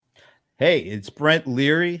Hey, it's Brent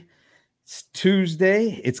Leary. It's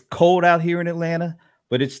Tuesday. It's cold out here in Atlanta,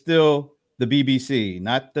 but it's still the BBC,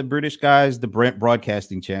 not the British guys, the Brent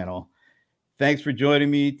Broadcasting Channel. Thanks for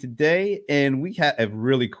joining me today. And we have a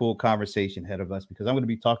really cool conversation ahead of us because I'm going to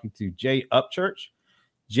be talking to Jay Upchurch.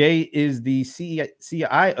 Jay is the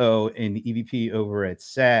CIO and EVP over at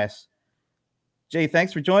SAS. Jay,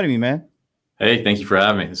 thanks for joining me, man. Hey, thank you for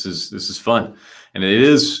having me. This is fun, and it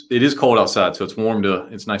is cold outside, so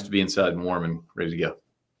it's nice to be inside and warm and ready to go.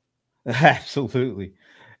 Absolutely.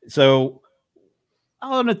 So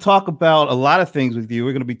I want to talk about a lot of things with you.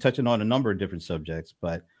 We're going to be touching on a number of different subjects,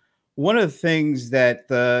 but one of the things that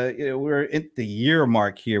we're at the year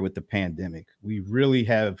mark here with the pandemic. We really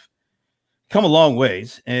have come a long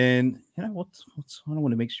ways, and I want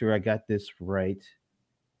to make sure I got this right.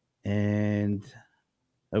 And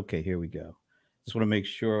okay, here we go. Just want to make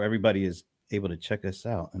sure everybody is able to check us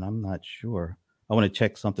out, and I'm not sure. I want to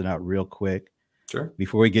check something out real quick. Sure.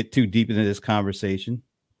 Before we get too deep into this conversation,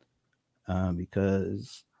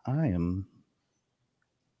 because I am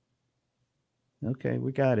okay.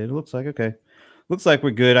 We got it. It looks like okay. Looks like we're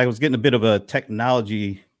good. I was getting a bit of a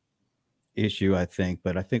technology issue, I think,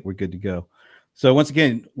 but I think we're good to go. So once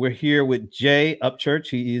again, we're here with Jay Upchurch.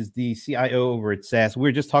 He is the CIO over at SAS.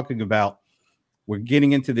 We're just talking about we're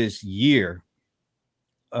getting into this year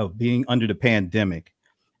of being under the pandemic,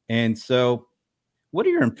 and so what are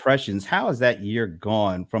your impressions? How has that year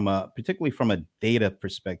gone particularly from a data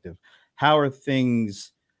perspective? How are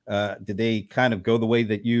things? Did they kind of go the way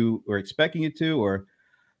that you were expecting it to, or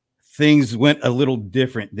things went a little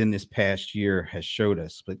different than this past year has showed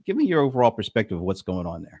us? But give me your overall perspective of what's going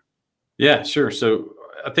on there. Yeah, sure. So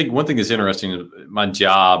I think one thing that's interesting, my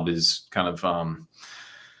job is kind of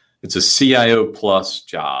it's a CIO plus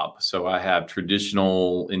job. So I have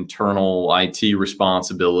traditional internal IT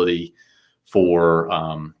responsibility for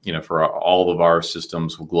for all of our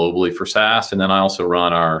systems globally for SAS, and then I also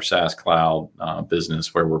run our SAS cloud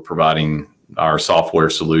business where we're providing our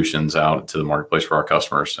software solutions out to the marketplace for our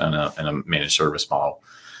customers in a managed service model.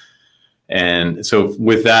 And so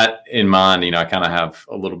with that in mind, I kind of have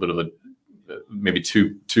a little bit of maybe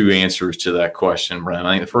two answers to that question, Brent.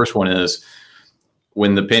 I think the first one is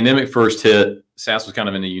when the pandemic first hit, SAS was kind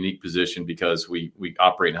of in a unique position because we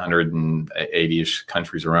operate in 180-ish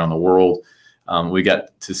countries around the world. We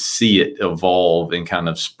got to see it evolve and kind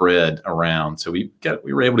of spread around. So we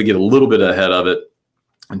were able to get a little bit ahead of it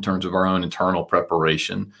in terms of our own internal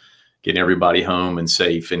preparation, getting everybody home and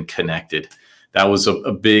safe and connected. That was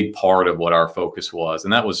a big part of what our focus was.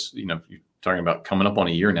 And that was, you're talking about coming up on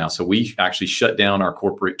a year now. So we actually shut down our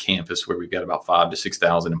corporate campus where we've got about 5,000 to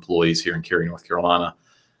 6,000 employees here in Cary, North Carolina,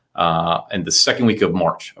 in the second week of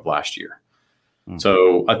March of last year.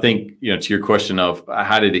 So I think, to your question of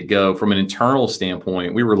how did it go from an internal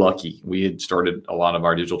standpoint, we were lucky. We had started a lot of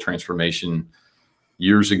our digital transformation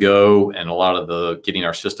years ago, and a lot of the getting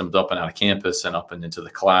our systems up and out of campus and up and into the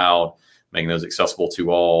cloud, making those accessible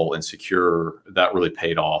to all and secure, that really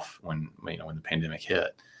paid off when the pandemic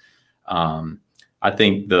hit. I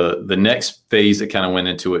think the next phase that kind of went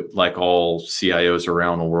into it, like all CIOs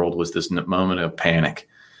around the world, was this moment of panic.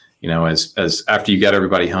 As after you got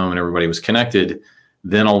everybody home and everybody was connected,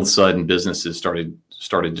 then all of a sudden businesses started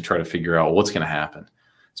to try to figure out what's going to happen.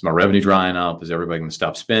 Is my revenue drying up? Is everybody going to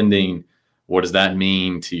stop spending? What does that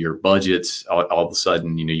mean to your budgets? All of a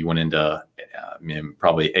sudden, you went into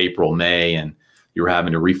probably April, May, and you were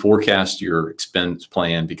having to reforecast your expense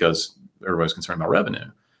plan because everybody's concerned about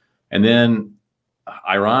revenue. And then,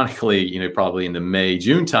 ironically, probably in the May,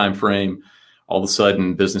 June timeframe, all of a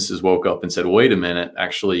sudden businesses woke up and said, wait a minute,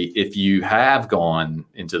 actually, if you have gone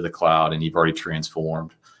into the cloud and you've already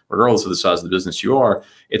transformed, regardless of the size of the business you are,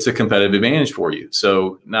 it's a competitive advantage for you.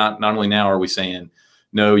 So not only now are we saying,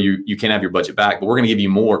 no, you can't have your budget back, but we're going to give you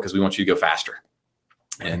more because we want you to go faster.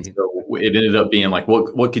 And so it ended up being like,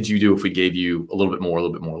 what could you do if we gave you a little bit more, a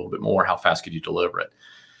little bit more, a little bit more? How fast could you deliver it?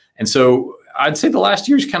 And so I'd say the last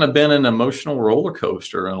year's kind of been an emotional roller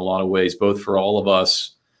coaster in a lot of ways, both for all of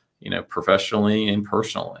us, professionally and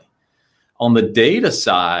personally. On the data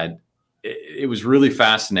side, it was really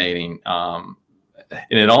fascinating. And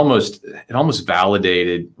it almost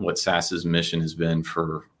validated what SAS's mission has been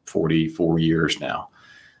for 44 years now.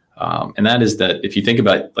 And that is that if you think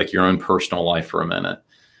about like your own personal life for a minute,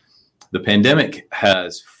 the pandemic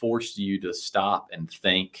has forced you to stop and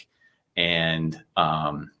think and,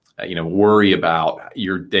 worry about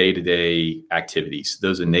your day-to-day activities,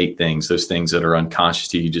 those innate things, those things that are unconscious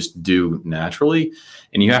to you, just do naturally.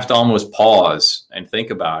 And you have to almost pause and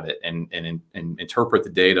think about it and interpret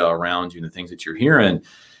the data around you and the things that you're hearing,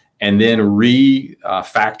 and then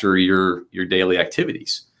refactor your daily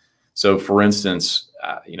activities. So for instance,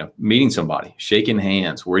 meeting somebody, shaking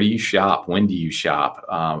hands, where do you shop? When do you shop?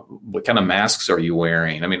 What kind of masks are you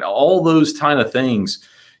wearing? I mean, all those kind of things,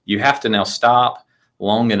 you have to now stop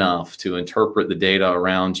long enough to interpret the data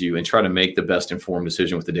around you and try to make the best informed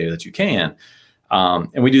decision with the data that you can.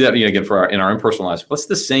 And we do that, again, in our own personal lives. What's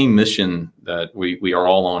the same mission that we are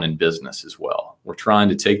all on in business as well? We're trying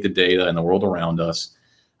to take the data in the world around us,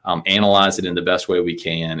 analyze it in the best way we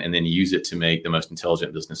can, and then use it to make the most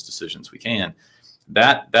intelligent business decisions we can.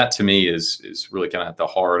 That to me is really kind of at the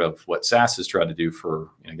heart of what SAS has tried to do for,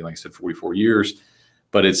 again, like I said, 44 years.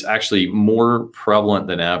 But it's actually more prevalent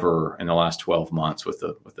than ever in the last 12 months with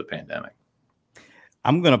the pandemic.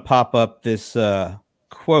 I'm going to pop up this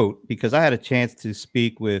quote because I had a chance to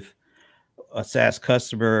speak with a SAS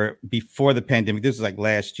customer before the pandemic. This was like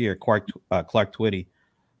last year, Clark Twitty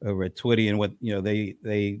over at Twitty, and what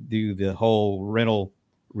they do the whole rental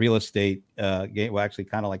real estate game. Well, actually,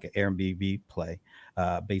 kind of like an Airbnb play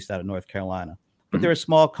based out of North Carolina. But they're a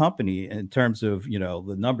small company in terms of,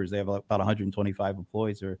 the numbers. They have about 125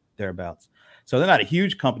 employees or thereabouts. So they're not a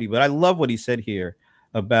huge company, but I love what he said here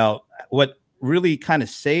about what really kind of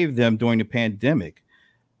saved them during the pandemic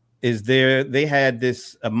is they had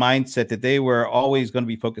this mindset that they were always going to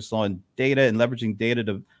be focused on data and leveraging data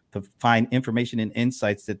to find information and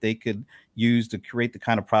insights that they could use to create the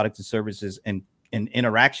kind of products and services and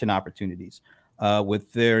interaction opportunities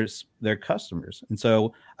with their customers. And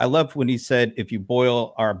so I love when he said, if you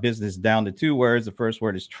boil our business down to two words, the first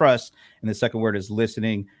word is trust, and the second word is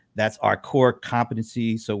listening. That's our core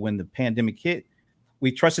competency. So when the pandemic hit,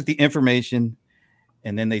 we trusted the information,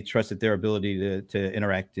 and then they trusted their ability to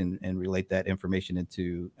interact and relate that information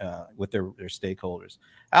into with their stakeholders.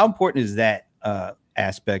 How important is that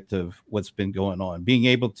aspect of what's been going on? Being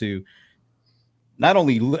able to not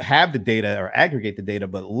only have the data or aggregate the data,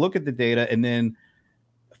 but look at the data and then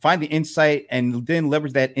find the insight and then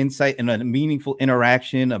leverage that insight in a meaningful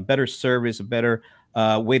interaction, a better service, a better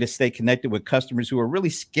way to stay connected with customers who are really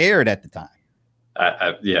scared at the time.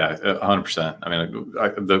 Yeah, 100%. I mean,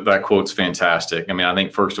 that quote's fantastic. I mean, I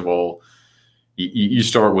think first of all, you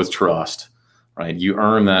start with trust, right? You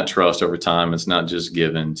earn that trust over time. It's not just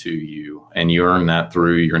given to you, and you earn that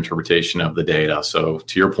through your interpretation of the data. So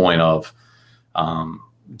to your point of,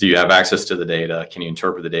 do you have access to the data? Can you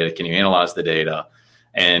interpret the data? Can you analyze the data?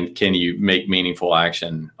 And can you make meaningful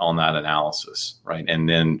action on that analysis, right? And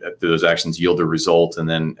then those actions yield a result. And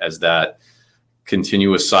then as that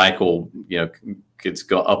continuous cycle, gets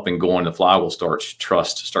go up and going, the flywheel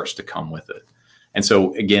trust starts to come with it. And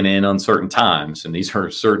so again, in uncertain times, and these are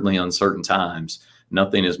certainly uncertain times,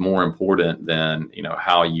 nothing is more important than,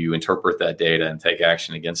 how you interpret that data and take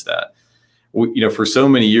action against that. For so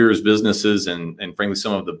many years, businesses and frankly,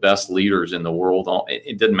 some of the best leaders in the world,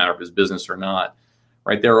 it didn't matter if it's business or not,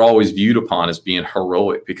 right? They're always viewed upon as being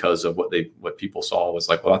heroic because of what people saw was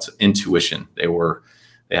like, well, that's intuition. They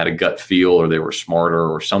had a gut feel, or they were smarter,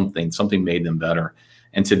 or something made them better.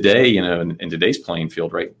 And today, in today's playing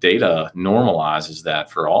field, right, data normalizes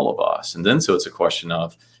that for all of us. And then so it's a question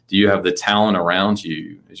of, do you have the talent around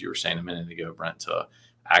you, as you were saying a minute ago, Brent, to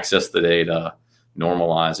access the data,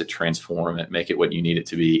 normalize it, transform it, make it what you need it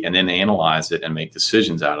to be, and then analyze it and make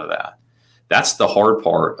decisions out of that. That's the hard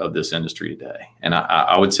part of this industry today. And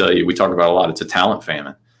I would tell you, we talk about a lot, it's a talent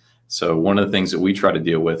famine. So one of the things that we try to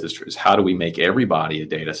deal with is how do we make everybody a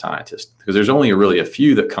data scientist? Because there's only really a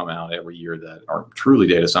few that come out every year that are truly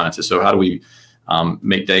data scientists. So how do we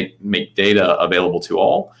make data available to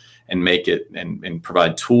all and make it and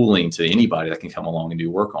provide tooling to anybody that can come along and do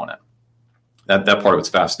work on it? That part of it's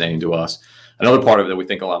fascinating to us. Another part of it that we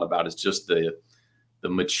think a lot about is just the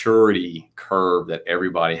maturity curve that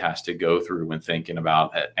everybody has to go through when thinking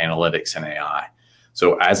about analytics and AI.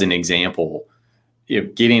 So as an example,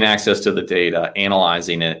 getting access to the data,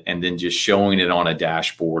 analyzing it, and then just showing it on a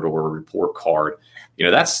dashboard or a report card,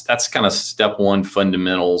 that's kind of step one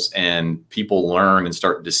fundamentals, and people learn and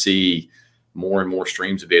start to see more and more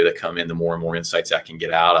streams of data that come in, the more and more insights I can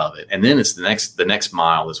get out of it. And then it's the next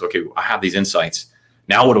mile is, okay, I have these insights.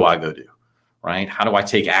 Now what do I go do? Right? How do I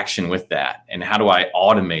take action with that? And how do I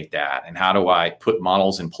automate that? And how do I put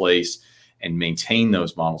models in place and maintain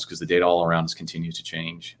those models? Because the data all around us continues to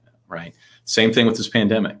change, right? Same thing with this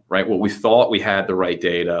pandemic, right? Well, we thought we had the right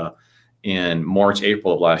data in March,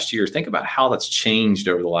 April of last year. Think about how that's changed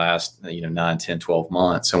over the last 9, 10, 12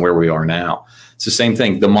 months and where we are now. It's the same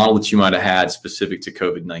thing. The model that you might have had specific to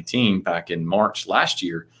COVID-19 back in March last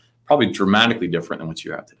year, probably dramatically different than what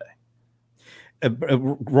you have today. It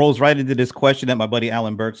rolls right into this question that my buddy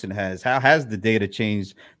Alan Berkson has. How has the data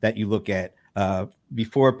changed that you look at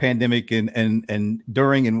before pandemic and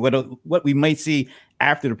during, and what we might see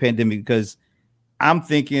after the pandemic, because I'm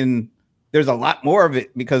thinking there's a lot more of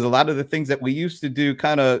it, because a lot of the things that we used to do,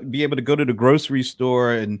 kind of be able to go to the grocery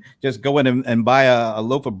store and just go in and buy a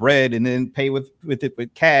loaf of bread and then pay with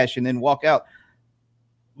cash and then walk out.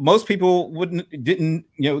 Most people didn't,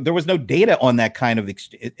 there was no data on that kind of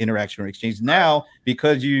interaction or exchange. Now,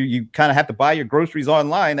 because you kind of have to buy your groceries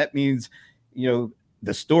online, that means,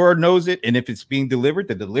 the store knows it. And if it's being delivered,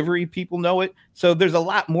 the delivery people know it. So there's a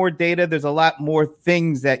lot more data. There's a lot more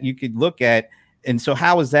things that you could look at. And so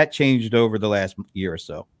how has that changed over the last year or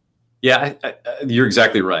so? Yeah, you're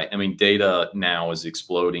exactly right. I mean, data now is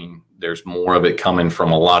exploding. There's more of it coming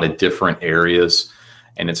from a lot of different areas.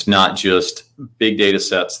 And it's not just big data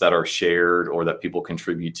sets that are shared or that people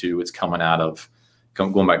contribute to. It's coming out of,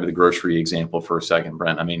 going back to the grocery example for a second,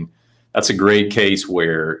 Brent. I mean, that's a great case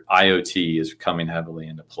where IoT is coming heavily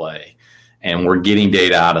into play. And we're getting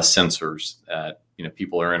data out of sensors that,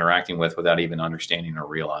 people are interacting with without even understanding or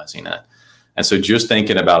realizing it. And so just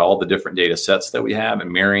thinking about all the different data sets that we have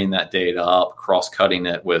and marrying that data up, cross-cutting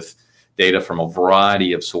it with data from a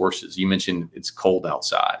variety of sources. You mentioned it's cold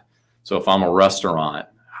outside. So if I'm a restaurant,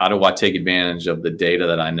 how do I take advantage of the data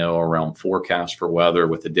that I know around forecast for weather,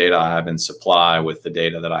 with the data I have in supply, with the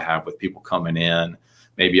data that I have with people coming in,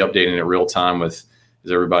 maybe updating it real time with,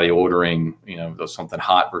 is everybody ordering, something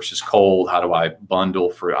hot versus cold? How do I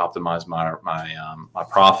bundle for optimize my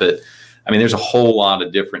profit? I mean, there's a whole lot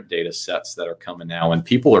of different data sets that are coming now, and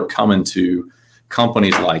people are coming to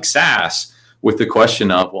companies like SAS with the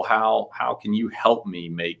question of, well, how can you help me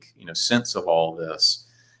make sense of all this?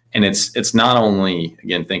 And it's not only,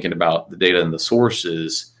 again, thinking about the data and the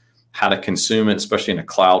sources, how to consume it, especially in a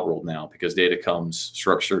cloud world now, because data comes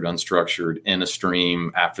structured, unstructured, in a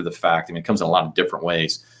stream, after the fact. I mean, it comes in a lot of different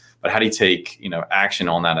ways. But how do you take action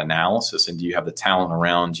on that analysis, and do you have the talent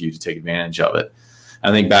around you to take advantage of it?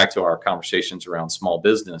 I think back to our conversations around small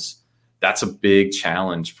business, that's a big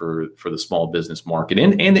challenge for the small business market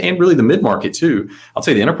and really the mid-market too. I'll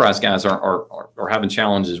say the enterprise guys are having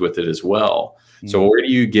challenges with it as well. Mm-hmm. So where do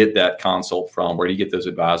you get that consult from? Where do you get those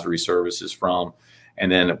advisory services from?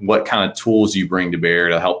 And then what kind of tools do you bring to bear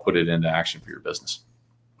to help put it into action for your business?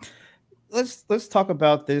 Let's talk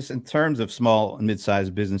about this in terms of small and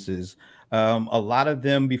mid-sized businesses. A lot of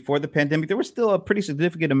them before the pandemic, there was still a pretty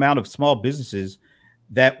significant amount of small businesses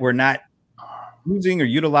that were not using or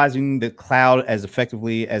utilizing the cloud as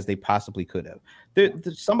effectively as they possibly could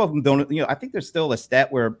have. Some of them don't, I think there's still a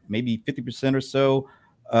stat where maybe 50% or so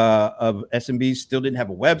of SMBs still didn't have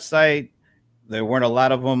a website. There weren't a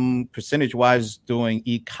lot of them percentage-wise doing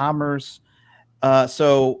e-commerce.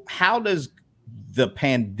 So how does the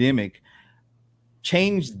pandemic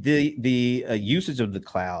change the usage of the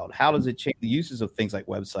cloud? How does it change the uses of things like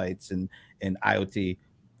websites and IoT?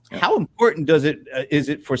 How important is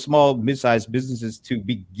it for small, mid-sized businesses to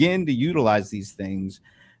begin to utilize these things?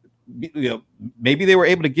 Maybe they were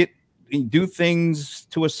able to do things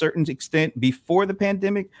to a certain extent before the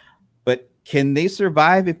pandemic, but can they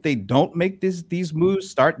survive if they don't make these moves,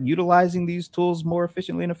 start utilizing these tools more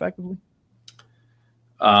efficiently and effectively?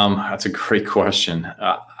 That's a great question.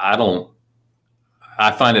 I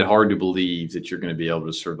find it hard to believe that you're going to be able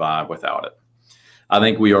to survive without it. I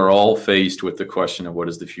think we are all faced with the question of, what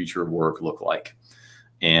does the future of work look like?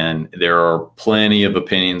 And there are plenty of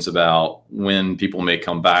opinions about when people may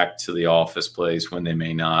come back to the office place, when they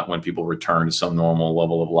may not, when people return to some normal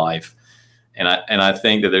level of life. And I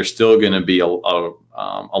think that there's still going to be a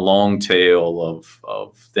long tail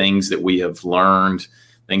of things that we have learned,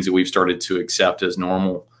 things that we've started to accept as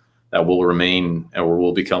normal, that will remain or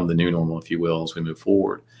will become the new normal, if you will, as we move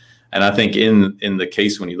forward. And I think in the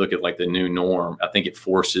case, when you look at like the new norm, I think it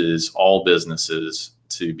forces all businesses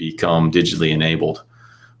to become digitally enabled,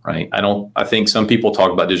 right? I think some people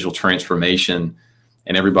talk about digital transformation,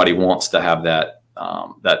 and everybody wants to have that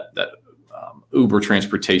Uber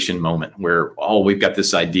transportation moment where, we've got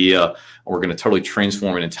this idea, and we're going to totally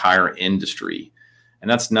transform an entire industry. And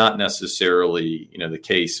that's not necessarily, the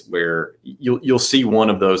case, where you'll see one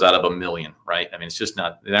of those out of a million, right? I mean, it's just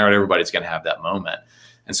not everybody's going to have that moment.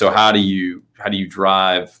 And so how do you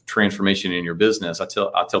drive transformation in your business? I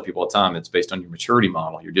tell people all the time, it's based on your maturity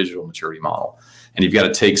model, your digital maturity model. And you've got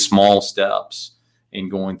to take small steps in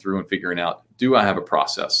going through and figuring out, do I have a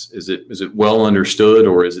process? Is it well understood,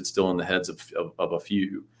 or is it still in the heads of a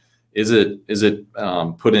few? Is it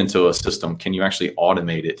put into a system? Can you actually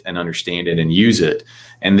automate it and understand it and use it?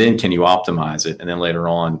 And then can you optimize it? And then later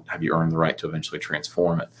on, have you earned the right to eventually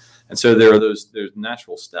transform it? And so there's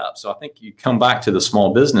natural steps. So I think you come back to the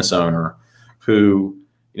small business owner who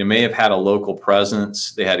may have had a local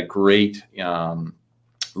presence. They had a great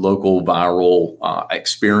local viral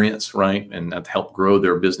experience, right? And that helped grow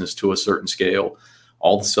their business to a certain scale.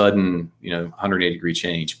 All of a sudden, 180-degree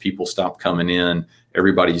change. People stop coming in.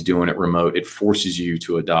 Everybody's doing it remote. It forces you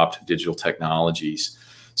to adopt digital technologies.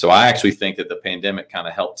 So I actually think that the pandemic kind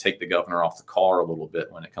of helped take the governor off the car a little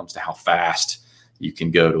bit when it comes to how fast you can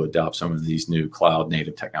go to adopt some of these new cloud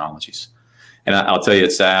native technologies. And I'll tell you,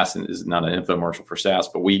 at SaaS, and this is not an infomercial for SaaS,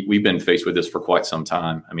 but we've been faced with this for quite some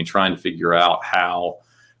time. I mean, trying to figure out how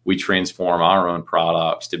we transform our own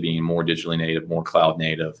products to being more digitally native, more cloud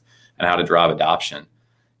native, and how to drive adoption.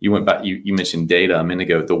 You went back, you mentioned data a minute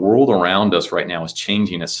ago. The world around us right now is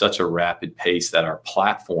changing at such a rapid pace that our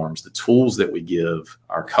platforms, the tools that we give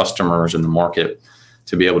our customers in the market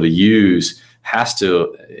to be able to use, has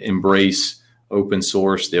to embrace open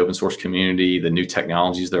source, the open source community, the new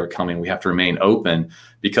technologies that are coming. We have to remain open,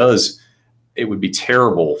 because it would be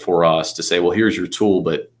terrible for us to say, well, here's your tool,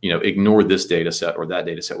 but ignore this data set or that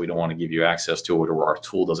data set. We don't want to give you access to it, or our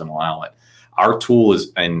tool doesn't allow it. Our tool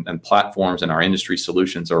is and platforms and our industry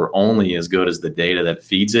solutions are only as good as the data that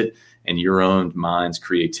feeds it and your own mind's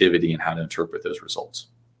creativity and how to interpret those results.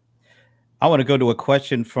 I want to go to a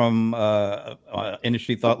question from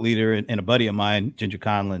industry thought leader and a buddy of mine, Ginger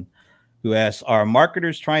Conlon, who asks, are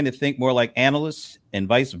marketers trying to think more like analysts and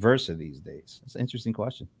vice versa these days? That's an interesting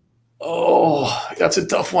question. Oh, that's a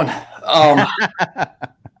tough one.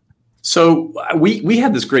 So we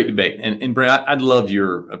had this great debate, and Brad, I'd love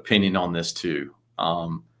your opinion on this too.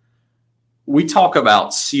 We talk about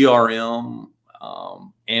CRM,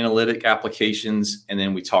 analytic applications, and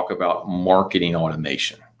then we talk about marketing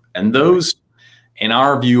automation. And those, in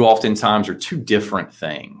our view, oftentimes are two different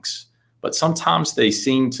things, but sometimes they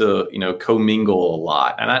seem to, commingle a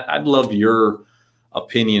lot. And I'd love your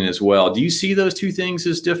opinion as well. Do you see those two things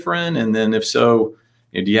as different? And then if so,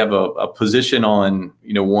 do you have a position on,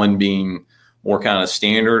 one being more kind of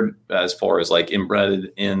standard as far as like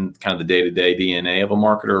embedded in kind of the day-to-day DNA of a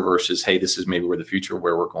marketer versus, hey, this is maybe where the future,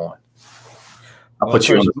 where we're going? I'll put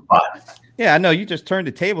you on the spot. Yeah, I know you just turned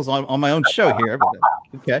the tables on my own show here.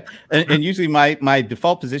 Okay. And usually my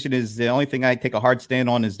default position is the only thing I take a hard stand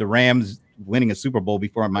on is the Rams winning a Super Bowl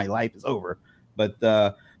before my life is over. But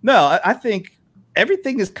no, I think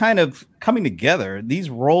everything is kind of coming together. These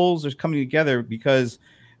roles are coming together because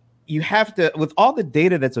you have to, with all the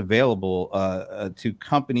data that's available to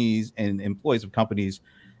companies and employees of companies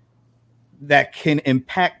that can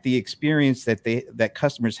impact the experience that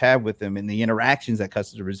customers have with them and the interactions that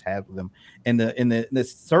customers have with them and the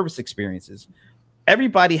service experiences.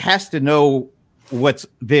 Everybody has to know what's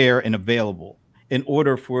there and available in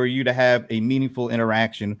order for you to have a meaningful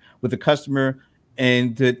interaction with the customer,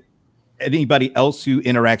 and that anybody else who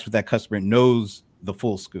interacts with that customer knows the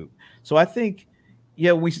full scoop. So I think,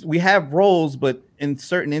 yeah, we have roles, but in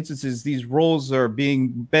certain instances, these roles are being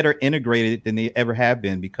better integrated than they ever have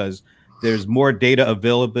been because there's more data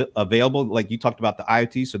available. Like you talked about the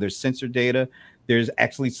IoT, so there's sensor data. There's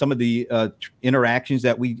actually some of the interactions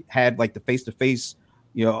that we had, like the face-to-face,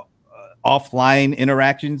 offline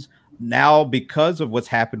interactions. Now, because of what's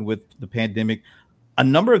happened with the pandemic, a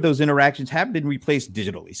number of those interactions have been replaced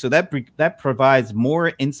digitally. So that provides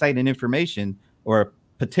more insight and information, or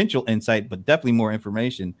potential insight, but definitely more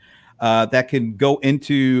information that can go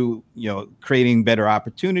into creating better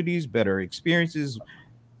opportunities, better experiences,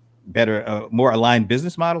 better, more aligned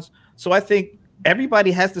business models. So I think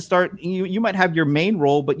everybody has to start. You might have your main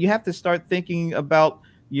role, but you have to start thinking about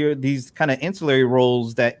these kind of ancillary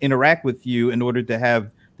roles that interact with you in order to have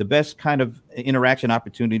the best kind of interaction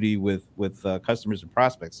opportunity with customers and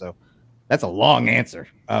prospects. So that's a long answer,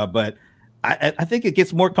 but I think it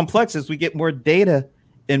gets more complex as we get more data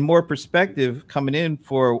and more perspective coming in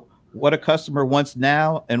for what a customer wants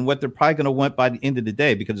now and what they're probably going to want by the end of the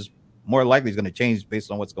day, because it's more likely it's going to change based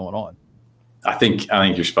on what's going on. I think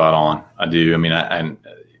you're spot on. I do. I mean,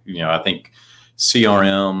 I think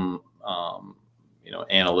CRM,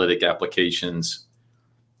 analytic applications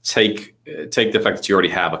take the fact that you already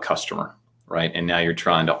have a customer, right? And now you're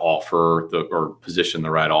trying to offer or position the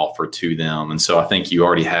right offer to them. And so I think you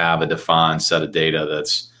already have a defined set of data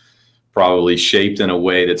that's probably shaped in a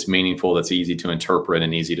way that's meaningful, that's easy to interpret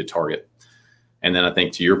and easy to target. And then I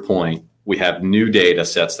think, to your point, we have new data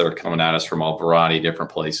sets that are coming at us from a variety of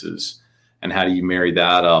different places. And how do you marry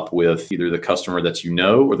that up with either the customer that you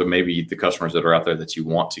know, or maybe the customers that are out there that you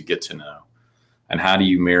want to get to know? And how do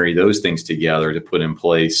you marry those things together to put in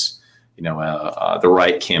place, the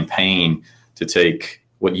right campaign to take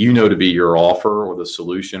what you know to be your offer or the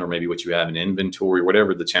solution, or maybe what you have in inventory,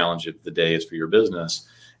 whatever the challenge of the day is for your business,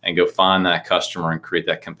 and go find that customer and create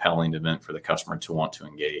that compelling event for the customer to want to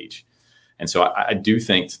engage. And so I do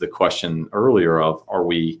think, to the question earlier of are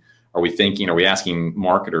we asking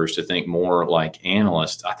marketers to think more like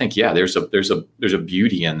analysts? I think, yeah, there's a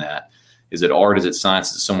beauty in that. Is it art? Is it science?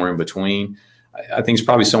 Is it somewhere in between? I think it's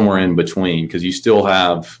probably somewhere in between, because you still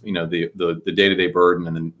have, the day-to-day burden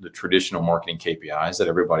and the traditional marketing KPIs that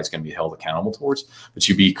everybody's going to be held accountable towards, but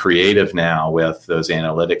you be creative now with those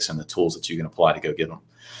analytics and the tools that you can apply to go get them.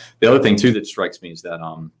 The other thing too that strikes me is that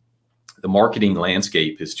the marketing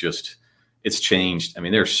landscape is it's changed. I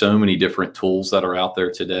mean, there are so many different tools that are out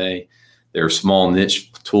there today. There are small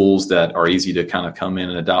niche tools that are easy to kind of come in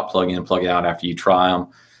and adopt, plug in, plug out after you try them.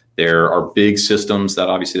 There are big systems that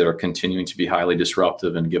are continuing to be highly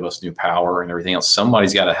disruptive and give us new power and everything else.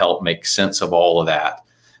 Somebody's got to help make sense of all of that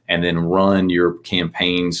and then run your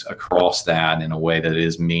campaigns across that in a way that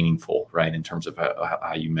is meaningful, right, in terms of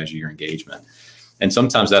how you measure your engagement. And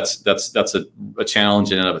sometimes that's a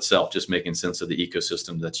challenge in and of itself, just making sense of the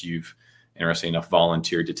ecosystem that you've, interesting enough,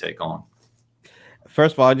 volunteered to take on.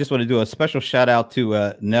 First of all, I just want to do a special shout out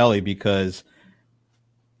to Nelly, because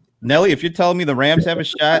Nelly, if you're telling me the Rams have a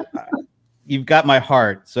shot, you've got my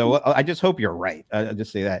heart. So I just hope you're right. I'll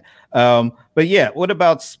just say that. But yeah, what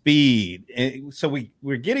about speed? So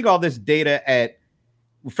we're getting all this data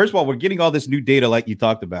first of all, we're getting all this new data like you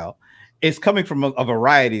talked about. It's coming from a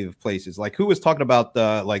variety of places. Like, who was talking about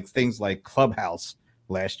things like Clubhouse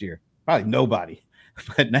last year? Probably nobody.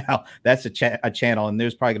 But now that's a channel, and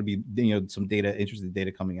there's probably going to be some interesting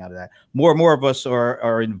data coming out of that. More and more of us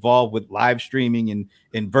are involved with live streaming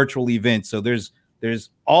and virtual events. So there's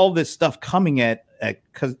all this stuff coming at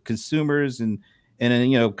consumers and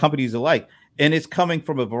companies alike, and it's coming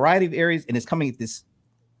from a variety of areas, and it's coming at this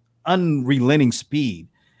unrelenting speed.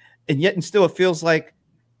 And yet, and still, it feels like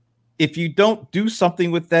if you don't do something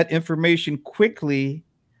with that information quickly,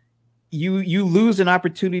 you lose an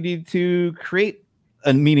opportunity to create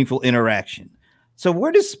a meaningful interaction. So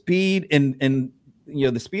where does speed and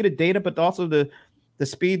the speed of data, but also the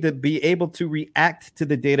speed to be able to react to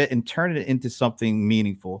the data and turn it into something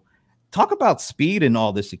meaningful? Talk about speed in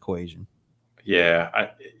all this equation. Yeah.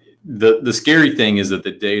 The scary thing is that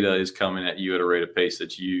the data is coming at you at a rate of pace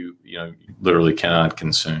that you literally cannot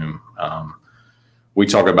consume. We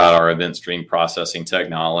talk about our event stream processing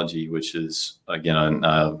technology, which is, again,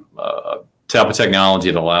 a type of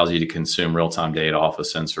technology that allows you to consume real-time data off of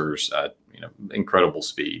sensors at incredible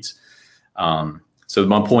speeds. So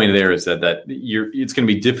my point there is that it's going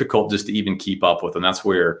to be difficult just to even keep up with, and that's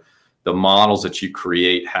where the models that you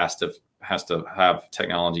create has to have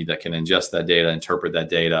technology that can ingest that data, interpret that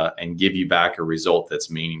data, and give you back a result that's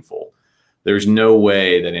meaningful. There's no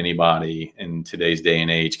way that anybody in today's day and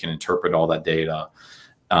age can interpret all that data,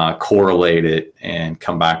 correlate it, and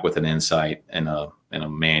come back with an insight in a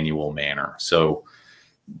manual manner. So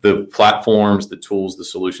the platforms, the tools, the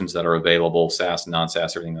solutions that are available, SaaS,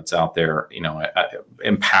 non-SaaS, everything that's out there,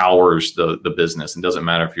 empowers the business. It doesn't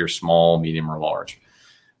matter if you're small, medium, or large.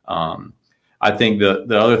 I think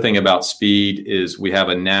the other thing about speed is we have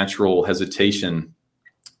a natural hesitation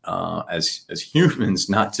as humans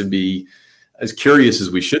not to be as curious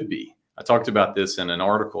as we should be. I talked about this in an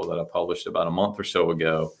article that I published about a month or so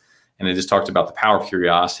ago, and it just talked about the power of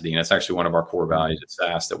curiosity. And it's actually one of our core values at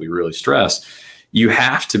SaaS that we really stress. You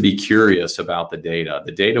have to be curious about the data.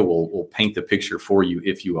 The data will paint the picture for you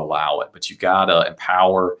if you allow it, but you got to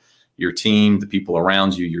empower your team, the people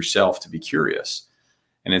around you, yourself to be curious.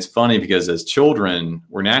 And it's funny because as children,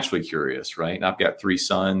 we're naturally curious, right? And I've got 3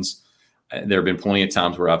 sons. There have been plenty of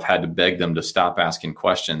times where I've had to beg them to stop asking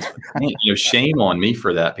questions. But, shame on me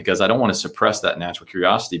for that, because I don't want to suppress that natural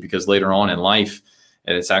curiosity, because later on in life,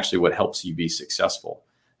 it's actually what helps you be successful.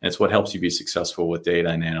 And it's what helps you be successful with data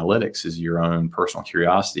and analytics is your own personal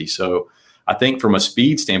curiosity. So I think from a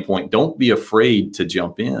speed standpoint, don't be afraid to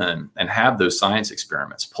jump in and have those science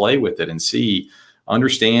experiments, play with it and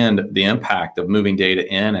understand the impact of moving data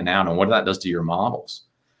in and out and what that does to your models.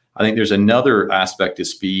 I think there's another aspect of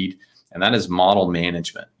speed, and that is model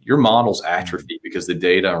management. Your models atrophy because the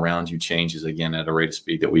data around you changes again at a rate of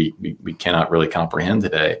speed that we cannot really comprehend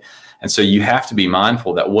today. And so you have to be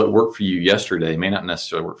mindful that what worked for you yesterday may not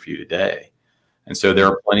necessarily work for you today. And so there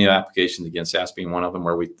are plenty of applications, again, SaaS being one of them,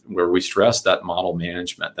 where we stress that model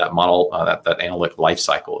management, that model, that analytic life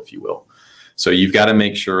cycle, if you will. So you've got to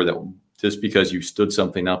make sure that just because you stood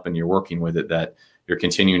something up and you're working with it, that you're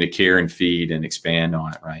continuing to care and feed and expand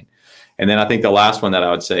on it, right? And then I think the last one that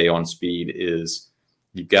I would say on speed is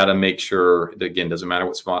you've got to make sure that, again, doesn't matter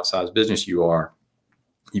what size business you are,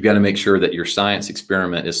 you've got to make sure that your science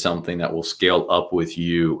experiment is something that will scale up with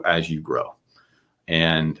you as you grow.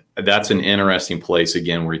 And that's an interesting place,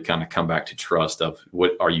 again, where you kind of come back to trust of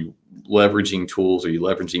what are you leveraging tools? Are you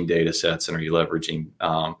leveraging data sets? And are you leveraging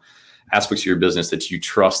aspects of your business that you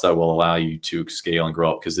trust that will allow you to scale and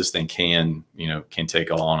grow up? Because this thing can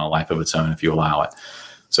take on a life of its own if you allow it.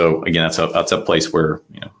 So again, that's a place where,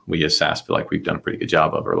 we as SaaS feel like we've done a pretty good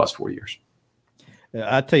job over the last 4 years.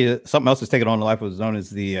 I'll tell you, something else that's taken on the life of its own is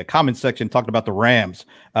the comment section talking about the Rams.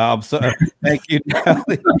 So thank you.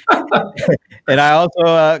 And I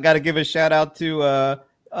also got to give a shout out to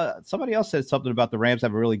somebody else said something about the Rams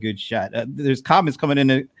have a really good shot. There's comments coming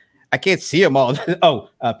in. I can't see them all.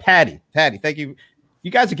 Patty, thank you.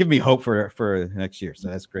 You guys are giving me hope for next year. So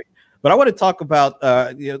that's great. But I want to talk about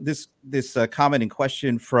this comment in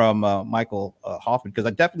question from Michael Hoffman, because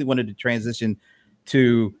I definitely wanted to transition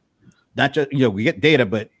to not just, we get data,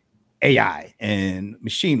 but AI and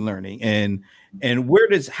machine learning and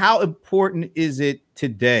how important is it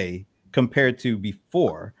today compared to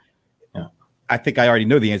before? Yeah. I think I already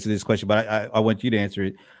know the answer to this question, but I want you to answer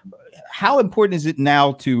it. How important is it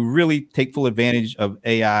now to really take full advantage of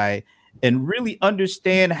AI and really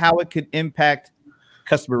understand how it could impact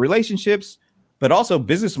customer relationships, but also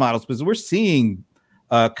business models? Because we're seeing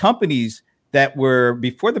companies that were,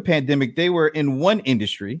 before the pandemic, they were in one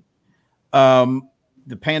industry.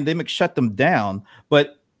 The pandemic shut them down,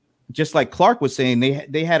 but just like Clark was saying,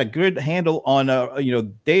 they had a good handle on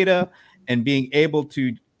data and being able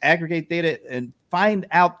to aggregate data and find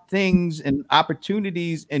out things and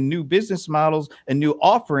opportunities and new business models and new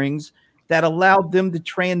offerings that allowed them to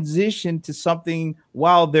transition to something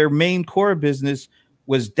while their main core business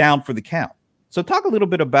was down for the count. So talk a little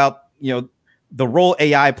bit about the role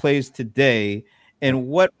AI plays today, and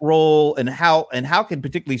what role and how can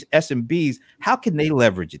particularly SMBs, how can they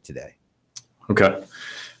leverage it today? Okay.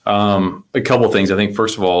 A couple of things. I think,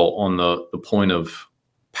 first of all, on the point of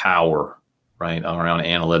power, right, around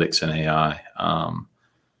analytics and AI,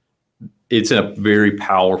 it's a very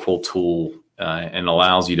powerful tool and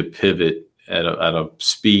allows you to pivot at a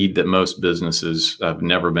speed that most businesses have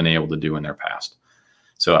never been able to do in their past.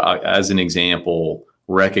 So as an example,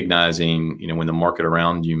 recognizing, when the market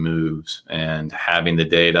around you moves and having the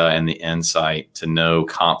data and the insight to know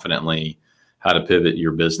confidently how to pivot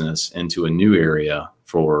your business into a new area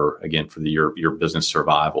for your business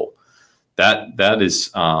survival. That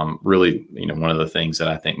is really, one of the things that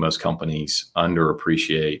I think most companies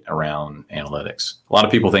underappreciate around analytics. A lot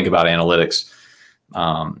of people think about analytics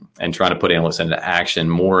and trying to put analytics into action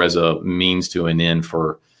more as a means to an end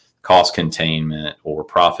for cost containment or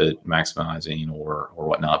profit maximizing or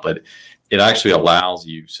whatnot, but it actually allows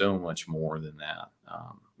you so much more than that.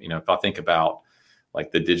 If I think about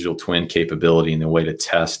like the digital twin capability and the way to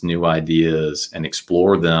test new ideas and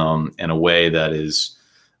explore them in a way that is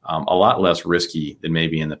a lot less risky than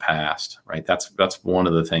maybe in the past, right? That's one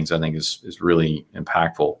of the things I think is really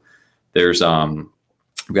impactful. There's I've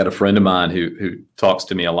got a friend of mine who talks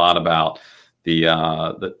to me a lot about the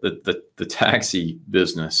taxi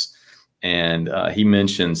business, and he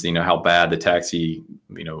mentions how bad the taxi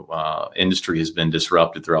industry has been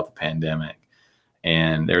disrupted throughout the pandemic.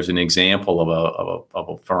 And there's an example of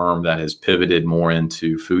a firm that has pivoted more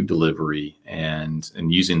into food delivery and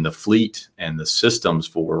using the fleet and the systems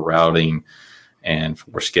for routing and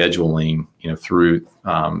for scheduling, through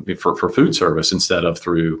for food service instead of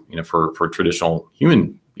through for traditional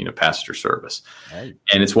human passenger service. Right.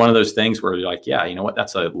 And it's one of those things where you're like, yeah, you know what,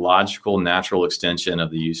 that's a logical, natural extension of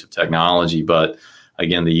the use of technology. But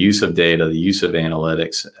again, the use of data, the use of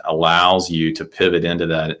analytics allows you to pivot into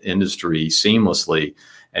that industry seamlessly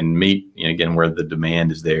and meet, again, where the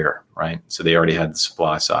demand is there, right? So they already had the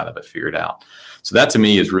supply side of it figured out. So that to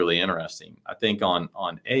me is really interesting. I think on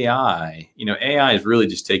AI, AI is really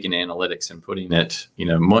just taking analytics and putting it,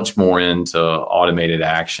 much more into automated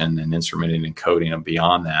action and instrumenting and coding and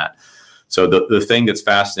beyond that. So the thing that's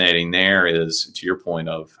fascinating there is, to your point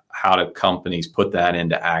of how do companies put that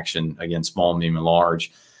into action, again, small, medium, and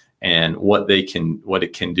large, and what it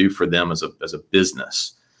can do for them as a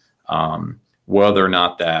business. Whether or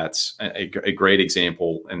not that's a great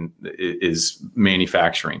example and is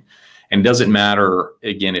manufacturing. And it doesn't matter,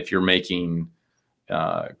 again, if you're making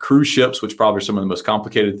cruise ships, which probably are some of the most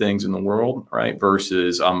complicated things in the world, right?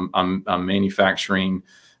 Versus I'm manufacturing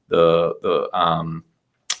the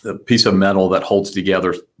piece of metal that holds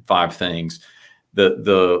together 5 things.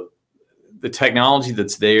 The technology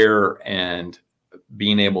that's there and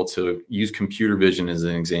being able to use computer vision as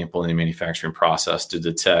an example in the manufacturing process to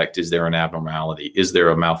detect, is there an abnormality? Is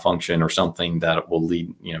there a malfunction or something that will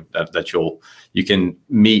lead, that you can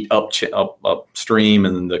meet upstream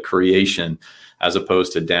in the creation? as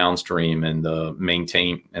opposed to downstream in the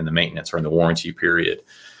maintenance or in the warranty period.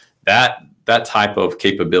 That type of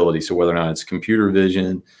capability, so whether or not it's computer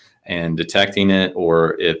vision and detecting it,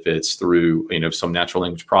 or if it's through some natural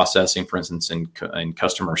language processing, for instance, in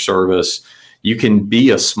customer service, you can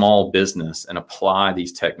be a small business and apply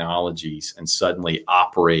these technologies and suddenly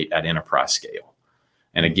operate at enterprise scale.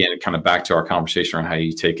 And again, kind of back to our conversation around how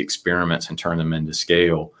you take experiments and turn them into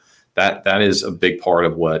scale. That is a big part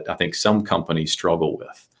of what I think some companies struggle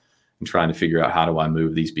with in trying to figure out, how do I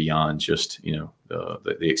move these beyond just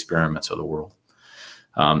the experiments of the world.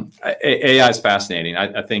 AI is fascinating.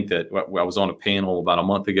 I think that I was on a panel about a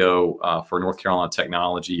month ago for North Carolina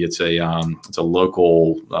Technology. It's a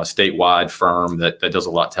local statewide firm that does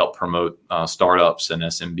a lot to help promote startups and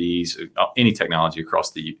SMBs, any technology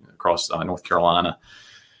across North Carolina.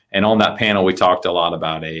 And on that panel, we talked a lot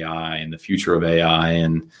about AI and the future of AI,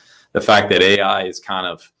 and the fact that AI is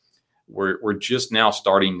we're just now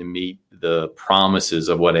starting to meet the promises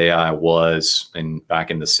of what AI was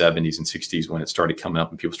back in the 70s and 60s, when it started coming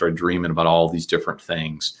up and people started dreaming about all these different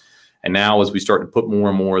things. And now, as we start to put more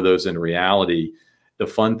and more of those into reality, the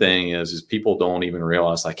fun thing is people don't even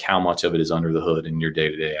realize how much of it is under the hood in your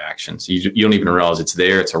day-to-day actions. You don't even realize it's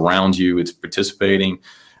there. It's around you. It's participating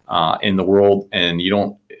in the world, and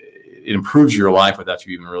it improves your life without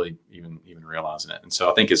you even realizing it. And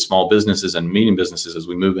so I think as small businesses and medium businesses, as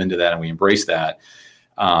we move into that and we embrace that,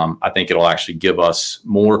 I think it'll actually give us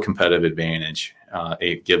more competitive advantage.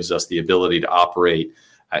 It gives us the ability to operate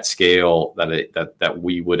at scale that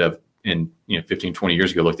we would have in 15, 20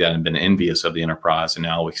 years ago looked at and been envious of the enterprise. And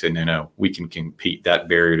now we say, no, we can compete. That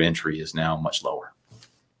barrier to entry is now much lower.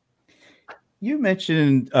 You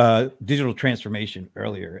mentioned digital transformation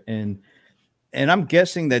earlier, and I'm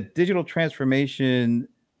guessing that digital transformation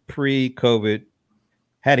pre-COVID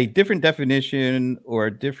had a different definition or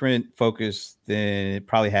a different focus than it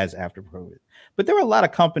probably has after COVID. But there were a lot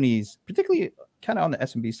of companies, particularly kind of on the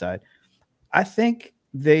SMB side, I think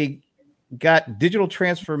they got digital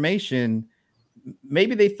transformation.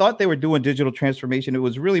 Maybe they thought they were doing digital transformation. It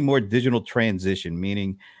was really more digital transition,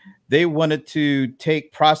 meaning they wanted to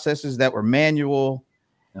take processes that were manual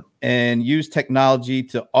and use technology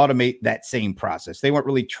to automate that same process. They weren't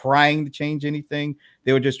really trying to change anything.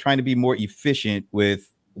 They were just trying to be more efficient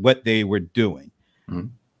with what they were doing.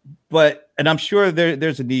 Mm-hmm. And I'm sure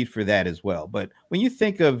there's a need for that as well. But when you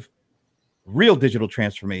think of real digital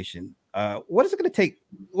transformation, what is it going to take?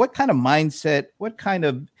 What kind of mindset, what kind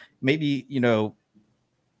of maybe,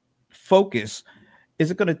 focus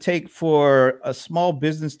is it going to take for a small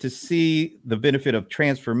business to see the benefit of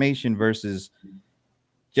transformation versus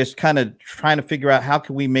just kind of trying to figure out how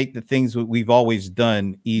can we make the things that we've always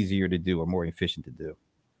done easier to do or more efficient to do?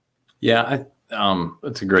 Yeah,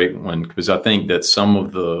 that's a great one, because I think that some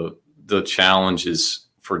of the challenges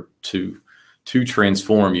to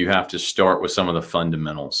transform, you have to start with some of the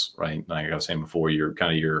fundamentals, right? Like I was saying before, your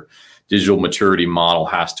digital maturity model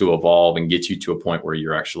has to evolve and get you to a point where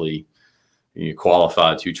you're actually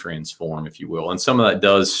qualified to transform, if you will. And some of that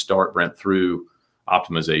does start, Brent, through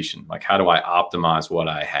optimization. Like, how do I optimize what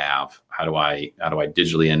I have? How do I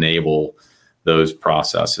digitally enable those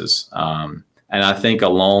processes? And I think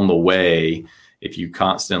along the way, if you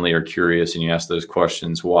constantly are curious and you ask those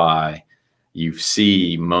questions, why, you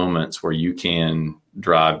see moments where you can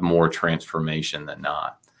drive more transformation than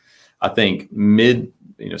not. I think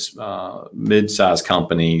mid-sized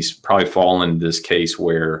companies probably fall into this case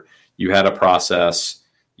where you had a process,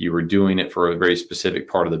 you were doing it for a very specific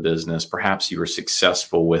part of the business. Perhaps you were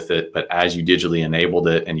successful with it, but as you digitally enabled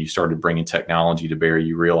it and you started bringing technology to bear,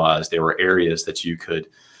 you realized there were areas that you could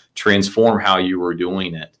transform how you were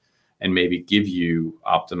doing it and maybe give you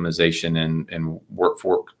optimization and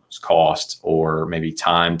workforce costs, or maybe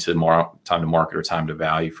time to market or time to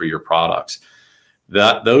value for your products.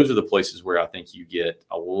 Those are the places where I think you get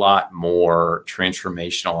a lot more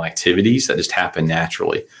transformational activities that just happen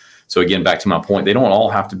naturally. So again, back to my point, they don't all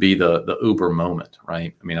have to be the Uber moment,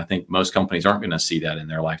 right? I mean, I think most companies aren't going to see that in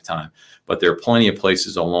their lifetime, but there are plenty of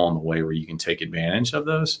places along the way where you can take advantage of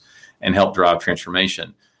those and help drive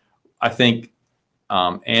transformation. I think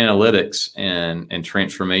analytics and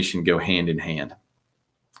transformation go hand in hand,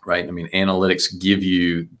 right? I mean, analytics gives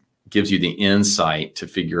you the insight to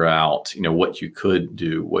figure out, what you could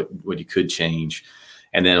do, what you could change.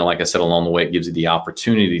 And then, like I said, along the way, it gives you the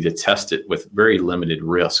opportunity to test it with very limited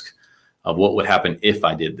risk of what would happen if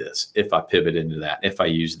I did this, if I pivot into that, if I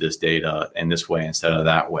use this data in this way instead of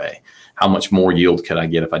that way. How much more yield could I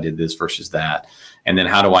get if I did this versus that? And then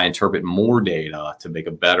how do I interpret more data to make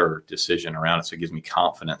a better decision around it? So it gives me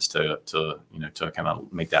confidence to kind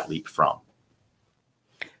of make that leap from.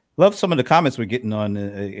 Love some of the comments we're getting on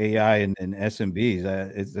AI and SMBs.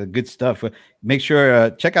 It's good stuff. Make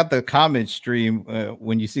sure check out the comment stream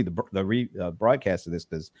when you see the broadcast of this,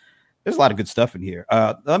 because there's a lot of good stuff in here.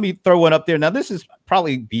 Let me throw one up there. Now, this is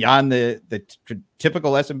probably beyond the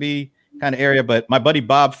typical SMB kind of area, but my buddy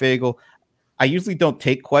Bob Fagel, I usually don't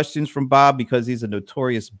take questions from Bob because he's a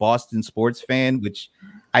notorious Boston sports fan, which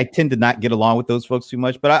I tend to not get along with those folks too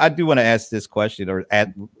much. But I do want to ask this question, or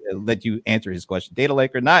let you answer his question. Data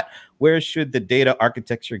lake or not, where should the data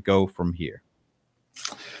architecture go from here?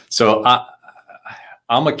 So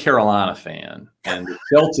I'm a Carolina fan, and the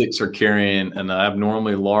Celtics are carrying an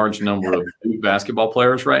abnormally large number of Duke basketball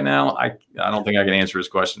players right now. I don't think I can answer his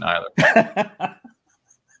question either.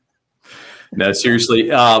 No,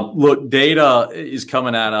 seriously. Look, data is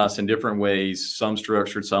coming at us in different ways, some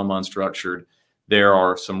structured, some unstructured. There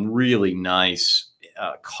are some really nice,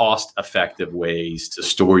 cost-effective ways to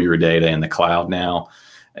store your data in the cloud now.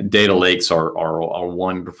 Data lakes are a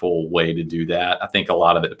wonderful way to do that. I think a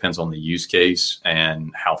lot of it depends on the use case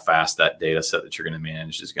and how fast that data set that you're going to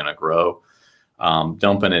manage is going to grow.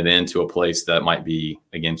 Dumping it into a place that might be,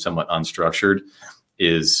 again, somewhat unstructured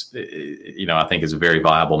is, I think is a very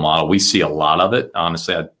viable model. We see a lot of it.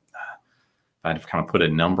 Honestly, if I'd kind of put a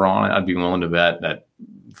number on it, I'd be willing to bet that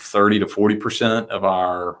 30 to 40% of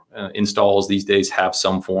our installs these days have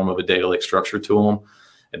some form of a data lake structure to them.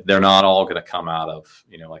 They're not all going to come out of,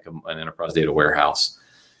 like an enterprise data warehouse.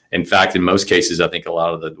 In fact, in most cases, I think a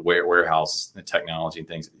lot of the warehouse and technology and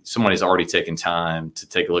things, somebody's already taken time to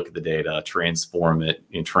take a look at the data, transform it,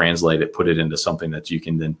 and translate it, put it into something that you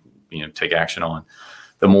can then take action on.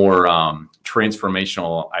 The more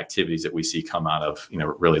transformational activities that we see come out of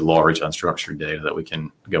really large unstructured data that we can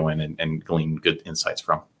go in and glean good insights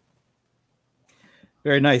from.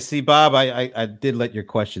 Very nice. See, Bob, I did let your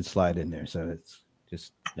question slide in there, so it's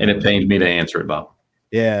just. And it pained me to answer it, Bob.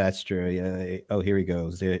 Yeah, that's true. Yeah. Oh, here he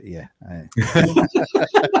goes. There, yeah.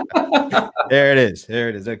 There it is. There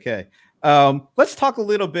it is. Okay. Let's talk a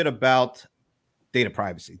little bit about data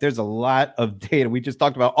privacy. There's a lot of data. We just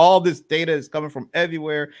talked about all this data is coming from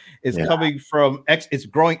everywhere. It's coming from it's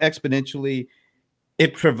growing exponentially.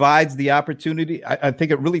 It provides the opportunity. I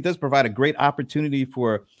think it really does provide a great opportunity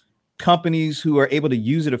for companies who are able to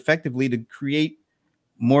use it effectively to create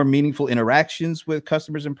more meaningful interactions with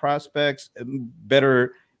customers and prospects,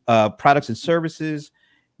 better products and services.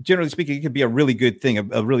 Generally speaking, it could be a really good thing,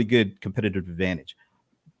 a really good competitive advantage.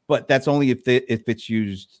 But that's only if it's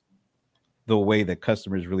used the way that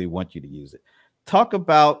customers really want you to use it. Talk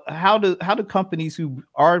about how do companies who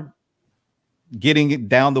are getting it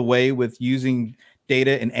down the way with using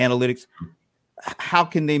data and analytics, how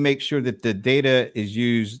can they make sure that the data is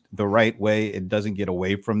used the right way, it doesn't get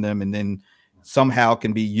away from them, and then somehow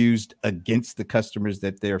can be used against the customers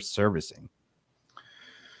that they're servicing?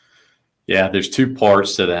 Yeah, there's two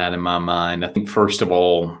parts to that in my mind. I think first of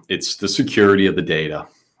all, it's the security of the data.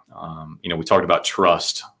 We talked about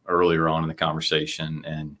trust earlier on in the conversation,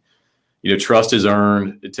 and trust is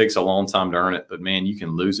earned. It takes a long time to earn it, but man, you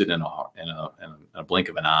can lose it in a blink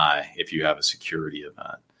of an eye if you have a security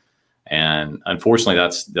event. And unfortunately,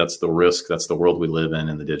 that's the risk. That's the world we live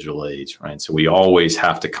in the digital age, right? So we always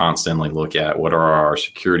have to constantly look at what are our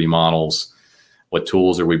security models, what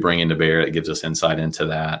tools are we bringing to bear that gives us insight into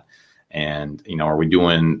that, and are we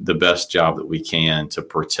doing the best job that we can to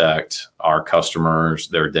protect our customers,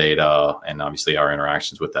 their data, and obviously our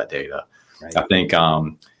interactions with that data. Right. I think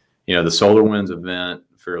the SolarWinds event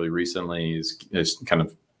fairly recently is kind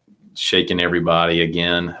of shaking everybody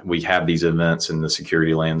again. We have these events in the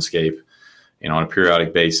security landscape, on a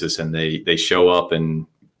periodic basis, and they show up in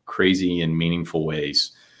crazy and meaningful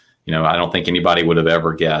ways. I don't think anybody would have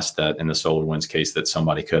ever guessed that in the SolarWinds case that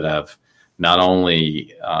somebody could have not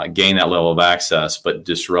only gained that level of access, but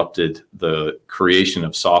disrupted the creation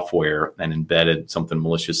of software and embedded something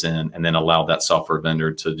malicious in, and then allowed that software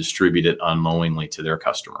vendor to distribute it unknowingly to their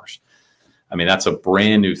customers. I mean, that's a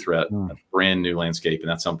brand new threat, a brand new landscape. And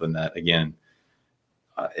that's something that, again,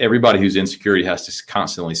 everybody who's in security has to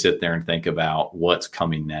constantly sit there and think about what's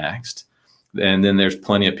coming next. And then there's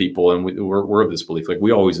plenty of people, and we're of this belief, like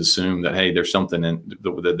we always assume that, hey, there's something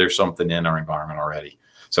in our environment already.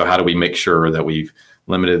 So how do we make sure that we've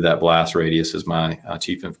limited that blast radius, as my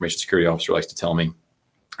chief information security officer likes to tell me?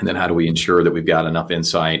 And then how do we ensure that we've got enough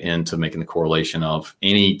insight into making the correlation of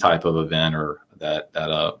any type of event or that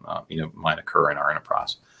might occur in our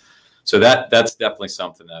enterprise? So that's definitely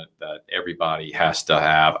something that everybody has to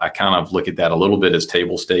have. I kind of look at that a little bit as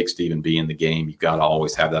table stakes to even be in the game. You've got to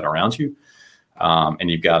always have that around you, and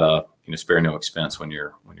you've got to spare no expense when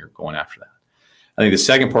you're going after that. I think the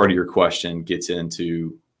second part of your question gets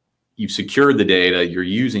into, you've secured the data, you're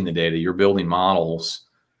using the data, you're building models.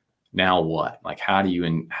 Now what? Like, how do you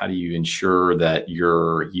ensure that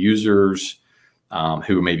your users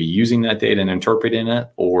who may be using that data and interpreting it,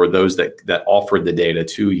 or those that offered the data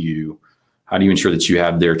to you, how do you ensure that you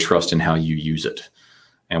have their trust in how you use it?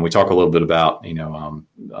 And we talk a little bit about,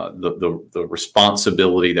 the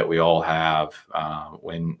responsibility that we all have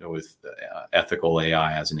with ethical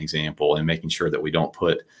AI as an example, and making sure that we don't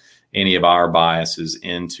put any of our biases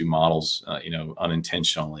into models,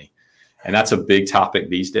 unintentionally. And that's a big topic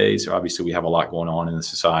these days. Obviously, we have a lot going on in the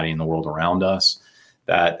society and the world around us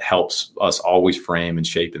that helps us always frame and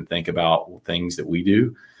shape and think about things that we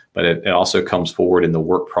do. But it also comes forward in the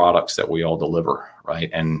work products that we all deliver, right?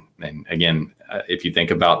 And again, if you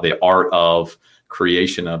think about the art of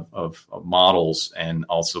creation of models and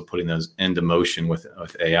also putting those into motion with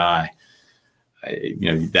AI,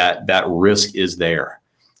 that risk is there.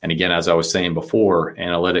 And again, as I was saying before,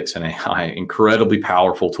 analytics and AI, incredibly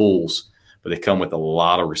powerful tools, but they come with a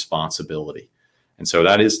lot of responsibility. And so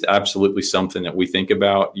that is absolutely something that we think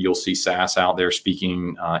about. You'll see SAS out there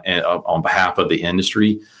speaking on behalf of the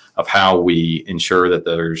industry of how we ensure that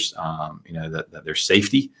there's, that there's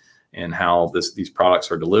safety in how these products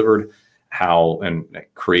are delivered. How and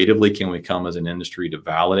creatively can we come as an industry to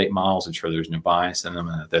validate models, ensure there's no bias in them,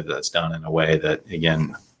 and that's done in a way that,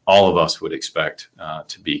 again, all of us would expect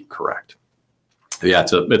to be correct. Yeah,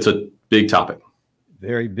 it's a big topic.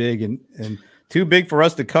 Very big and too big for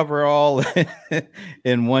us to cover all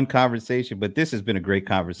in one conversation. But this has been a great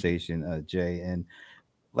conversation, Jay. And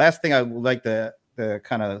last thing I would like to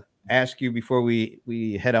kind of ask you before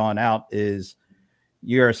we head on out is,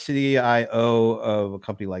 you're a CIO of a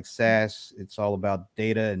company like SAS. It's all about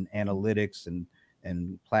data and analytics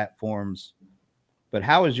and platforms. But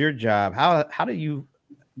how is your job? How do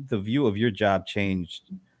the view of your job changed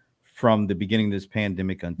from the beginning of this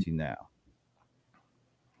pandemic until now?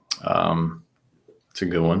 It's a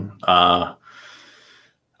good one. I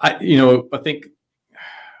think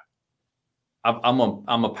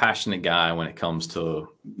I'm a passionate guy when it comes to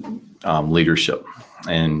leadership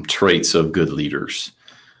and traits of good leaders.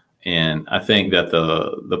 And I think that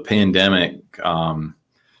the pandemic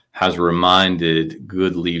has reminded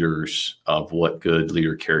good leaders of what good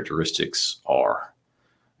leader characteristics are.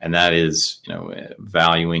 And that is,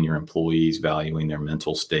 valuing your employees, valuing their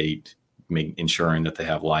mental state, ensuring that they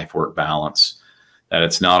have life-work balance, that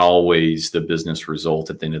it's not always the business result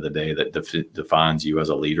at the end of the day that defines you as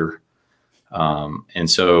a leader. And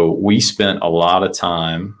so we spent a lot of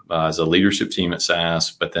time as a leadership team at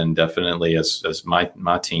SAS, but then definitely as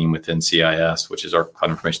my team within CIS, which is our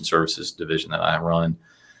Cloud Information Services division that I run,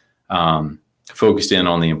 focused in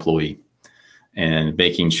on the employee and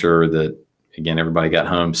making sure that, again, everybody got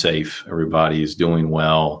home safe, everybody is doing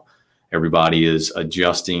well, everybody is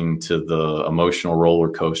adjusting to the emotional roller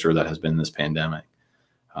coaster that has been this pandemic.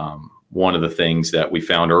 One of the things that we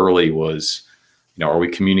found early was, are we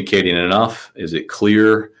communicating enough? Is it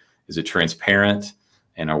clear? Is it transparent?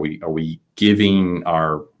 And are we giving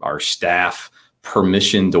our staff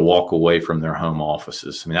permission to walk away from their home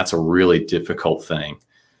offices? I mean, that's a really difficult thing.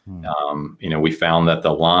 We found that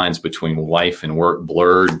the lines between life and work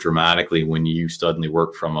blurred dramatically when you suddenly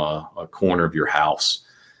work from a corner of your house.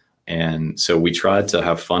 And so we tried to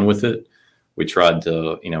have fun with it. We tried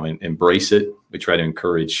to, embrace it. We try to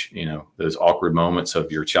encourage, those awkward moments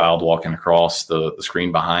of your child walking across the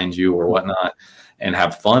screen behind you or whatnot, and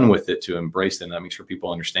have fun with it, to embrace them. That makes sure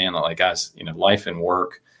people understand that, like, guys, life and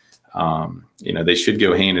work, they should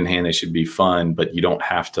go hand in hand. They should be fun, but you don't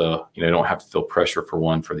have to feel pressure for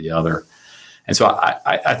one for the other. And so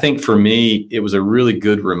I think for me, it was a really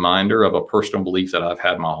good reminder of a personal belief that I've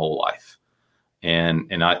had my whole life.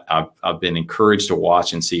 And I've been encouraged to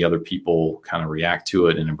watch and see other people kind of react to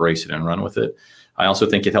it and embrace it and run with it. I also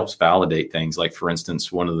think it helps validate things. Like, for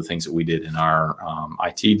instance, one of the things that we did in our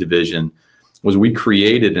IT division was we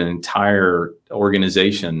created an entire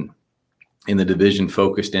organization in the division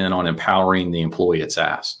focused in on empowering the employee at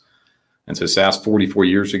SAS. And so SAS 44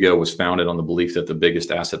 years ago was founded on the belief that the biggest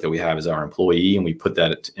asset that we have is our employee. And we put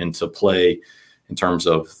that into play in terms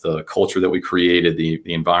of the culture that we created, the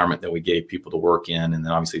environment that we gave people to work in, and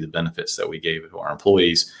then obviously the benefits that we gave to our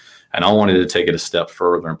employees. And I wanted to take it a step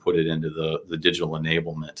further and put it into the digital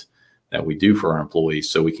enablement that we do for our employees,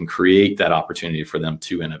 so we can create that opportunity for them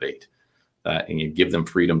to innovate, and give them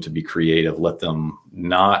freedom to be creative, let them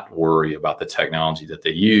not worry about the technology that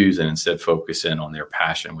they use, and instead focus in on their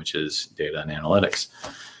passion, which is data and analytics.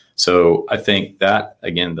 So I think that,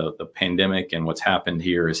 again, the pandemic and what's happened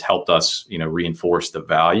here has helped us, reinforce the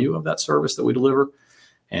value of that service that we deliver.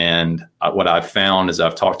 And what I've found as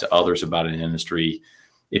I've talked to others about it in the industry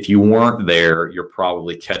If you weren't there, you're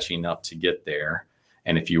probably catching up to get there.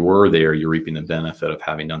 And if you were there, you're reaping the benefit of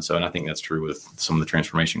having done so. And I think that's true with some of the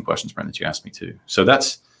transformation questions, Brent, that you asked me too. So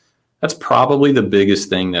that's probably the biggest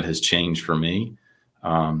thing that has changed for me.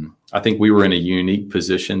 I think we were in a unique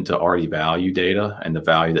position to already value data and the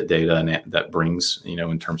value that data and that brings,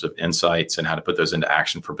 in terms of insights and how to put those into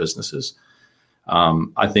action for businesses.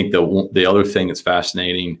 I think the other thing that's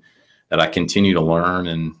fascinating that I continue to learn,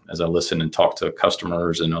 and as I listen and talk to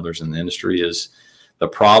customers and others in the industry, is the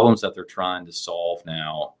problems that they're trying to solve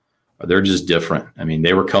now. They're just different. I mean,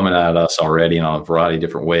 they were coming at us already in a variety of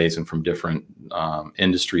different ways and from different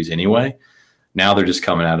industries anyway. Now they're just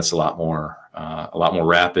coming at us a lot more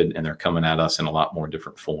rapid, and they're coming at us in a lot more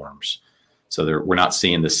different forms. So we're not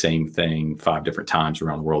seeing the same thing 5 different times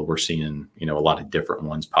around the world. We're seeing, a lot of different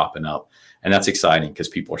ones popping up. And that's exciting because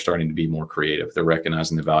people are starting to be more creative. They're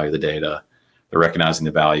recognizing the value of the data. They're recognizing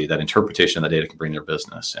the value that interpretation of the data can bring their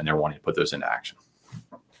business, and they're wanting to put those into action.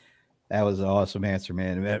 That was an awesome answer,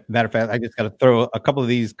 man. Matter of fact, I just got to throw a couple of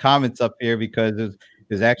these comments up here because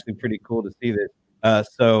it's actually pretty cool to see this.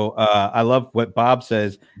 So I love what Bob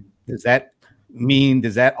says. Does that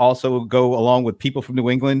also go along with people from New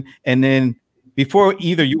England? And then before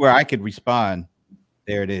either you or I could respond,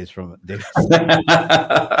 there it is from David.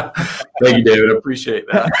 Thank you, David. I appreciate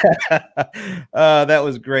that. That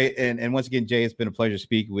was great. And once again, Jay, it's been a pleasure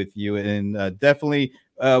speaking with you. And definitely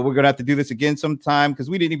we're going to have to do this again sometime because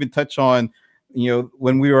we didn't even touch on,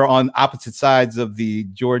 when we were on opposite sides of the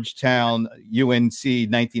Georgetown UNC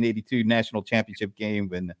 1982 national championship game,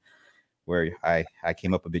 where I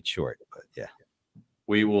came up a bit short. But yeah.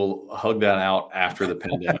 We will hug that out after the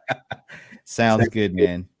pandemic. Sounds good,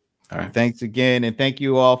 man. All right. Thanks again. And thank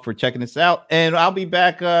you all for checking us out. And I'll be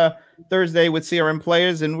back Thursday with CRM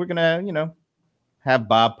Players. And we're going to, have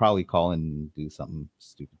Bob probably call and do something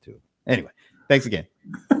stupid too. Anyway, thanks again.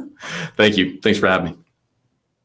 Thank you. Thanks for having me.